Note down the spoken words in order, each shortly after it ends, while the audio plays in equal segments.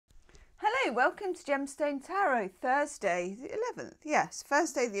welcome to Gemstone Tarot, Thursday the 11th. Yes,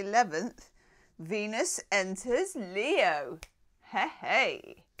 Thursday the 11th, Venus enters Leo.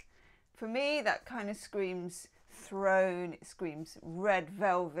 Hey. For me, that kind of screams throne, it screams red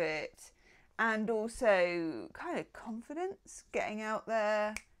velvet, and also kind of confidence, getting out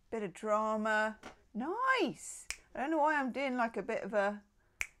there, bit of drama. Nice. I don't know why I'm doing like a bit of a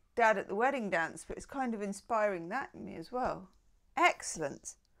dad at the wedding dance, but it's kind of inspiring that in me as well.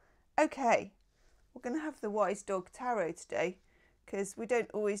 Excellent. Okay, we're going to have the Wise Dog Tarot today because we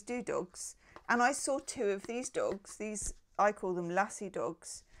don't always do dogs. And I saw two of these dogs, I call them lassie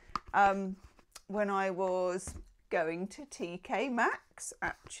dogs, when I was going to TK Maxx,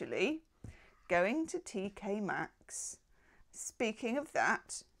 actually. Going to TK Maxx. Speaking of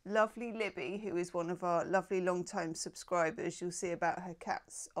that, lovely Libby, who is one of our lovely long-time subscribers, you'll see about her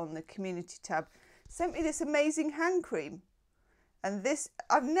cats on the community tab, sent me this amazing hand cream. And this,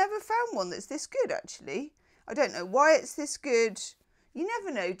 I've never found one that's this good, actually. I don't know why it's this good. You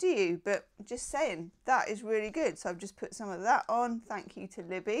never know, do you? But just saying, that is really good. So I've just put some of that on. Thank you to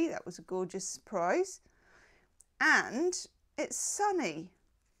Libby. That was a gorgeous surprise. And it's sunny.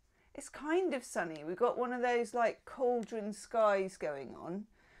 It's kind of sunny. We've got one of those like cauldron skies going on,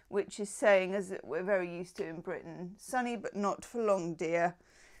 which is saying, as we're very used to in Britain, sunny but not for long, dear.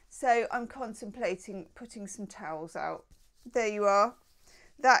 So I'm contemplating putting some towels out. There you are.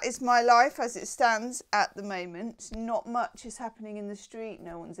 That is my life as it stands at the moment. Not much is happening in the street.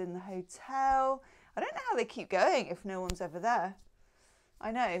 No one's in the hotel. I don't know how they keep going if no one's ever there.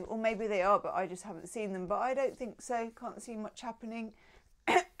 I know, or maybe they are, but I just haven't seen them. But I don't think so. Can't see much happening.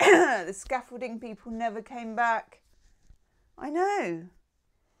 The scaffolding people never came back. I know.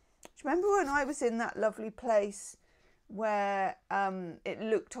 Do you remember when I was in that lovely place where it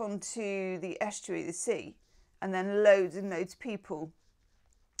looked onto the estuary, the sea? And then loads and loads of people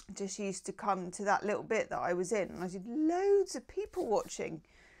just used to come to that little bit that I was in. And I did loads of people watching.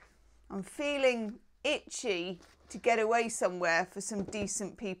 I'm feeling itchy to get away somewhere for some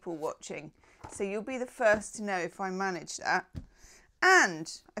decent people watching. So you'll be the first to know if I manage that.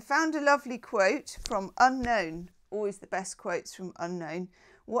 And I found a lovely quote from Unknown. Always the best quotes from Unknown.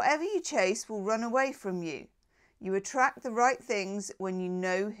 Whatever you chase will run away from you. You attract the right things when you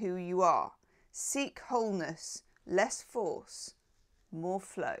know who you are. Seek wholeness, less force, more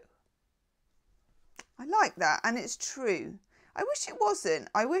flow. I like that, and it's true. I wish it wasn't.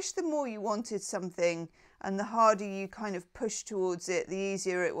 I wish the more you wanted something and the harder you kind of pushed towards it, the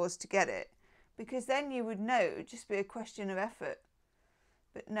easier it was to get it. Because then you would know it would just be a question of effort.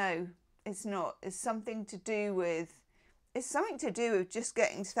 But no, it's not. It's something to do with just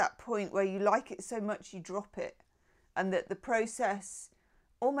getting to that point where you like it so much you drop it, and that the process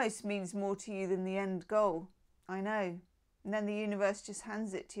almost means more to you than the end goal. I know. And then the universe just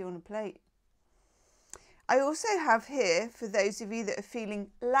hands it to you on a plate. I also have here, for those of you that are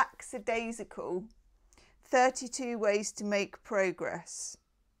feeling lackadaisical, 32 ways to make progress.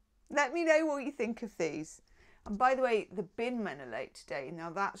 Let me know what you think of these. And by the way, the bin men are late today.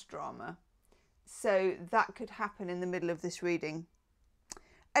 Now that's drama. So that could happen in the middle of this reading.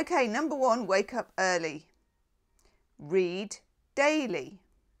 Okay, number 1, wake up early. Read daily.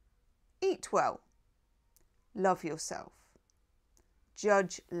 Eat well. Love yourself.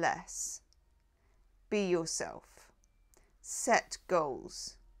 Judge less. Be yourself. Set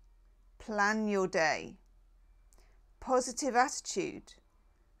goals. Plan your day. Positive attitude.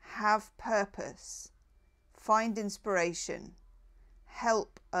 Have purpose. Find inspiration.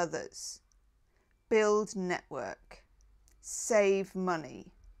 Help others. Build network. Save money.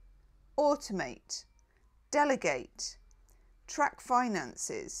 Automate. Delegate. Track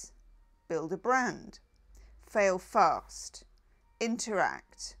finances. Build a brand. Fail fast.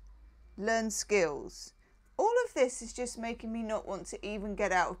 Interact. Learn skills. All of this is just making me not want to even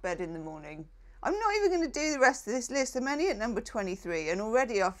get out of bed in the morning. I'm not even going to do the rest of this list. I'm only at number 23 and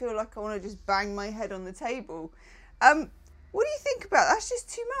already I feel like I want to just bang my head on the table. What do you think about that? That's just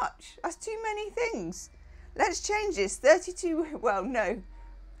too much. That's too many things. Let's change this. 32, well, no.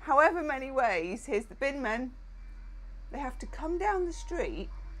 However many ways. Here's the bin men. They have to come down the street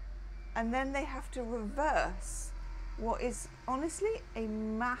and then they have to reverse what is honestly a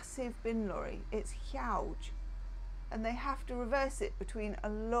massive bin lorry. It's huge. And they have to reverse it between a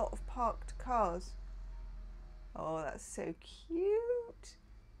lot of parked cars. Oh, that's so cute.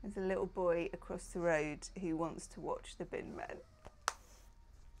 There's a little boy across the road who wants to watch the bin men.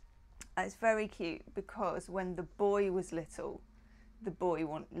 It's very cute because when the boy was little, the boy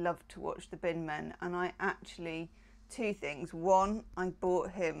loved to watch the bin men. And I actually, 2 things. 1, I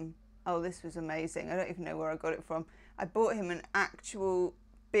bought him, oh, this was amazing. I don't even know where I got it from. I bought him an actual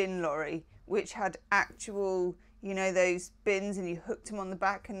bin lorry, which had actual, you know, those bins, and you hooked them on the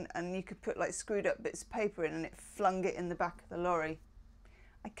back, and you could put like screwed up bits of paper in, and it flung it in the back of the lorry.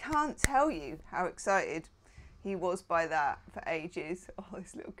 I can't tell you how excited he was by that for ages. Oh,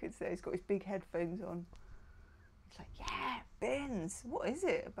 this little kid's there, he's got his big headphones on. He's like, yeah, bins. What is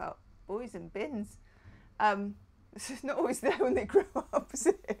it about boys and bins? It's just not always there when they grow up, is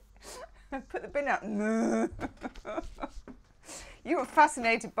it? Put the bin out. You were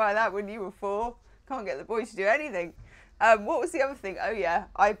fascinated by that when you were 4. Can't get the boys to do anything. What was the other thing? Oh yeah,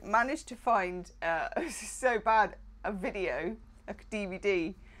 I managed to find, this is so bad, a video, a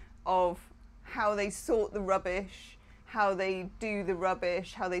DVD of how they sort the rubbish, how they do the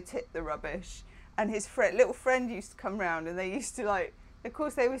rubbish, how they tip the rubbish. And his little friend used to come round, and they used to like, of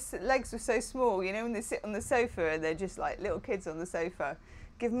course legs were so small, you know, when they sit on the sofa and they're just like little kids on the sofa.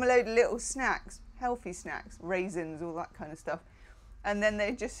 Give them a load of little snacks, healthy snacks, raisins, all that kind of stuff. And then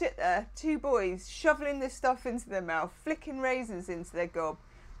they just sit there, 2 boys, shoveling this stuff into their mouth, flicking raisins into their gob,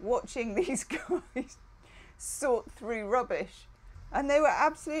 watching these guys sort through rubbish. And they were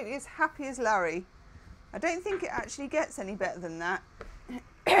absolutely as happy as Larry. I don't think it actually gets any better than that.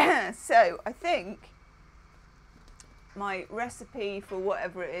 So I think my recipe for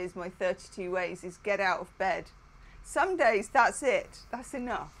whatever it is, my 32 ways, is get out of bed. Some days that's it. That's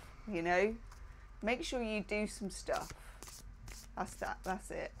enough, you know. Make sure you do some stuff.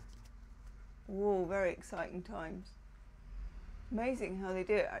 That's it. Whoa, very exciting times. Amazing how they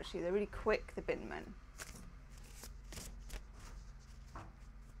do it, actually. They're really quick, the bin men.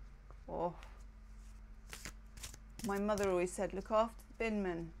 Oh. My mother always said, look after the bin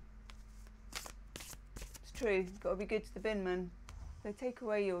men. It's true, you've got to be good to the bin men. They take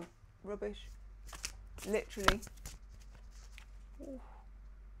away your rubbish. Literally.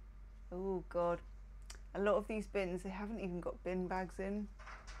 Oh God. A lot of these bins, they haven't even got bin bags in.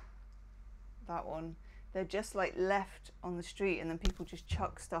 That one. They're just like left on the street, and then people just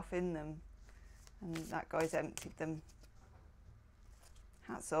chuck stuff in them. And that guy's emptied them.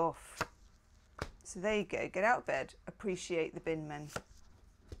 Hats off. So there you go. Get out of bed. Appreciate the bin men.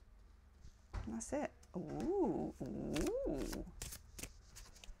 And that's it. Ooh. Ooh.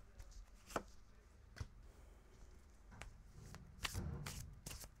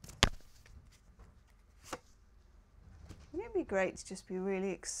 Wouldn't it be great to just be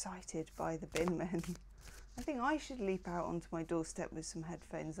really excited by the bin men? I think I should leap out onto my doorstep with some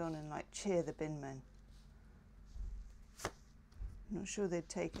headphones on and like cheer the bin men. I'm not sure they'd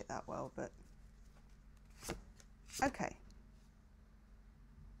take it that well, but okay.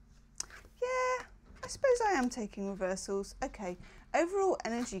 Yeah, I suppose I am taking reversals. Okay, overall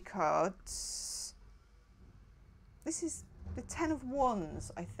energy cards. This is the 10 of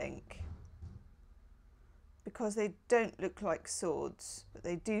Wands, I think. Because they don't look like swords, but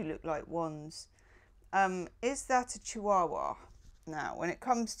they do look like wands. Is that a Chihuahua? Now, when it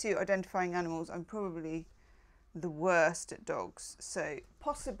comes to identifying animals, I'm probably the worst at dogs. So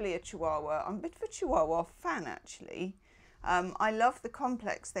possibly a Chihuahua. I'm a bit of a Chihuahua fan, actually. I love the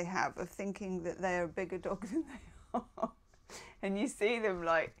complex they have of thinking that they're a bigger dog than they are. And you see them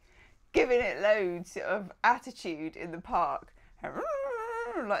like giving it loads of attitude in the park.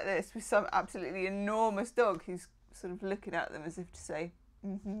 Like this, with some absolutely enormous dog who's sort of looking at them as if to say,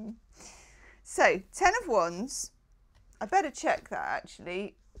 So, 10 of Wands. I better check that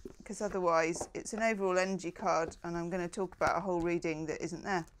actually, because otherwise it's an overall energy card and I'm going to talk about a whole reading that isn't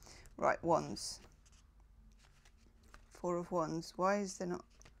there. Right, Wands. 4 of Wands. Why is there not...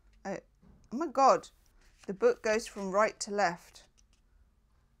 Oh my God. The book goes from right to left.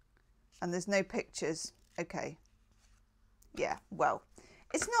 And there's no pictures. Okay. Yeah, well...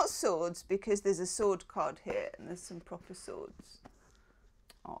 It's not swords because there's a sword card here and there's some proper swords.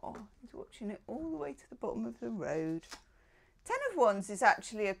 Oh, he's watching it all the way to the bottom of the road. 10 of Wands is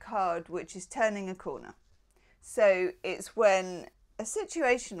actually a card which is turning a corner. So it's when a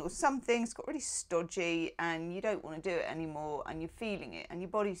situation or something's got really stodgy and you don't want to do it anymore and you're feeling it and your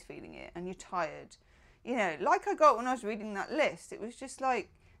body's feeling it and you're tired. You know, like I got when I was reading that list. It was just like,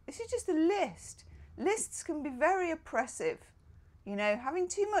 this is just a list. Lists can be very oppressive. You know, having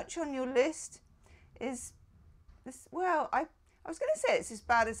too much on your list is, well, I was going to say it's as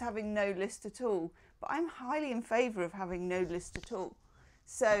bad as having no list at all, but I'm highly in favour of having no list at all.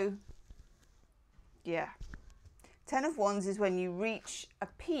 So, yeah. 10 of Wands is when you reach a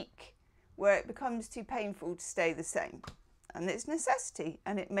peak where it becomes too painful to stay the same. And it's necessity,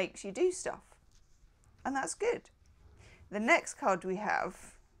 and it makes you do stuff. And that's good. The next card we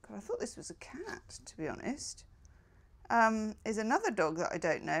have, God, I thought this was a cat, to be honest. Is another dog that I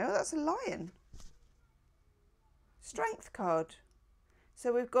don't know. Oh, that's a lion. Strength card.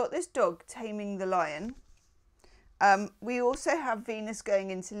 So we've got this dog taming the lion. We also have Venus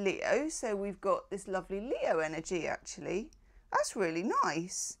going into Leo, so we've got this lovely Leo energy actually. That's really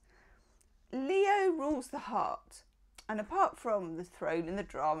nice. Leo rules the heart, and apart from the throne and the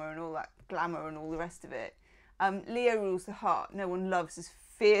drama and all that glamour and all the rest of it, Leo rules the heart. No one loves as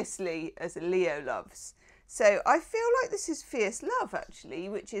fiercely as a Leo loves. So I feel like this is fierce love actually,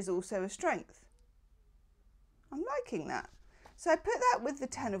 which is also a strength. I'm liking that. So I put that with the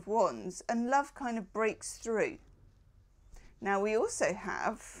 10 of Wands, and love kind of breaks through. Now we also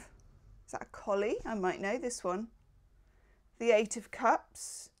have, is that a collie? I might know this one. The 8 of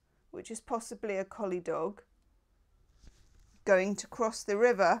Cups, which is possibly a collie dog, going to cross the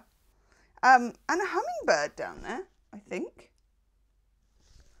river. And a hummingbird down there, I think.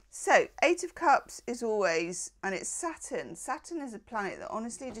 So 8 of Cups is always, and it's Saturn. Saturn is a planet that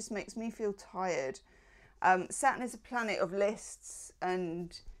honestly just makes me feel tired. Saturn is a planet of lists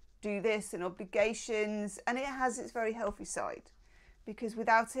and do this and obligations, and it has its very healthy side, because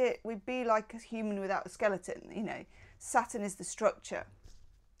without it we'd be like a human without a skeleton. You know, Saturn is the structure.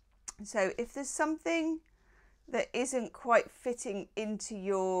 So if there's something that isn't quite fitting into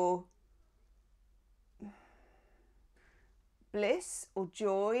your bliss or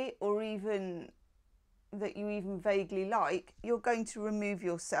joy, or even that you even vaguely like, you're going to remove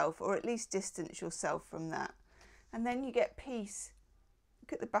yourself, or at least distance yourself from that, and then you get peace.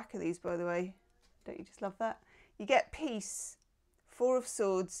 Look at the back of these, by the way. Don't you just love that? You get peace. 4 of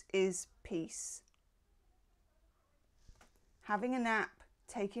Swords is peace. Having a nap,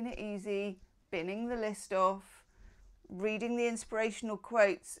 taking it easy, binning the list off, reading the inspirational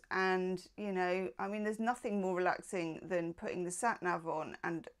quotes, and, you know, I mean, there's nothing more relaxing than putting the sat nav on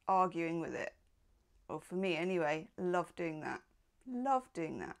and arguing with it. Or for me anyway, love doing that. Love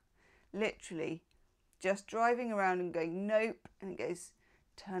doing that. Literally just driving around and going, nope, and it goes,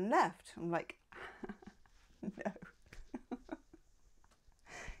 turn left. I'm like, no.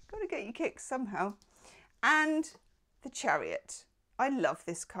 Got to get your kicks somehow. And the Chariot. I love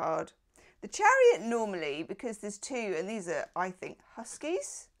this card. The Chariot normally, because there's 2, and these are, I think,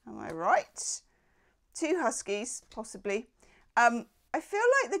 huskies. Am I right? 2 huskies, possibly. I feel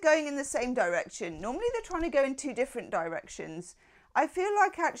like they're going in the same direction. Normally they're trying to go in 2 different directions. I feel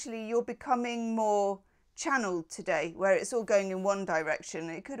like actually you're becoming more channeled today, where it's all going in one direction.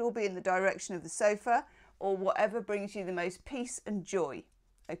 It could all be in the direction of the sofa, or whatever brings you the most peace and joy.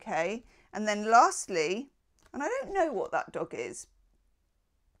 Okay. And then lastly, and I don't know what that dog is.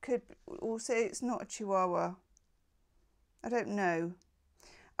 Could also, it's not a Chihuahua. I don't know.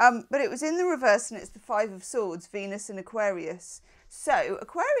 But it was in the reverse, and it's the 5 of Swords, Venus and Aquarius. So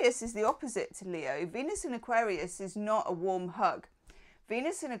Aquarius is the opposite to Leo. Venus in Aquarius is not a warm hug.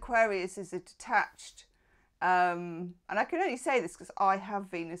 Venus in Aquarius is a detached, and I can only say this because I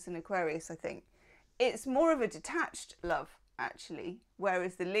have Venus in Aquarius, I think. It's more of a detached love, actually,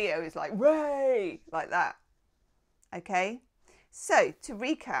 whereas the Leo is like, Ray, like that. Okay, so to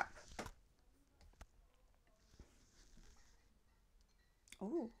recap.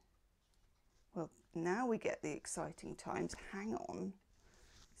 Oh, well, now we get the exciting times. Hang on.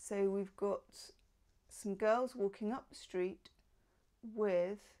 So we've got some girls walking up the street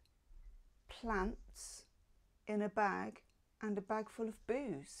with plants in a bag and a bag full of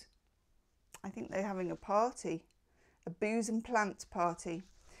booze. I think they're having a party, a booze and plants party.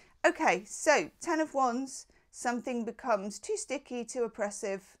 Okay, so 10 of Wands, something becomes too sticky, too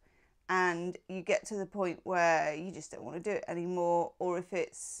oppressive, and you get to the point where you just don't want to do it anymore, or if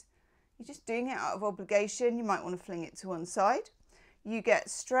it's you're just doing it out of obligation, you might want to fling it to one side. You get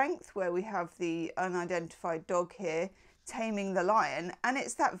Strength, where we have the unidentified dog here taming the lion, and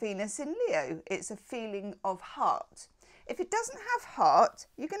it's that Venus in Leo. It's a feeling of heart. If it doesn't have heart,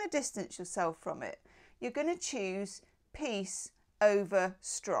 you're going to distance yourself from it. You're going to choose peace over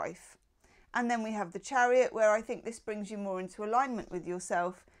strife. And then we have the Chariot, where I think this brings you more into alignment with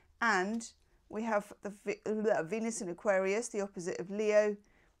yourself. And we have the Venus in Aquarius, the opposite of Leo,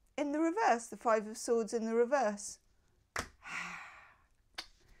 in the reverse, the 5 of Swords in the reverse.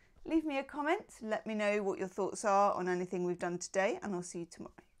 Leave me a comment, let me know what your thoughts are on anything we've done today, and I'll see you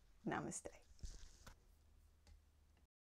tomorrow. Namaste.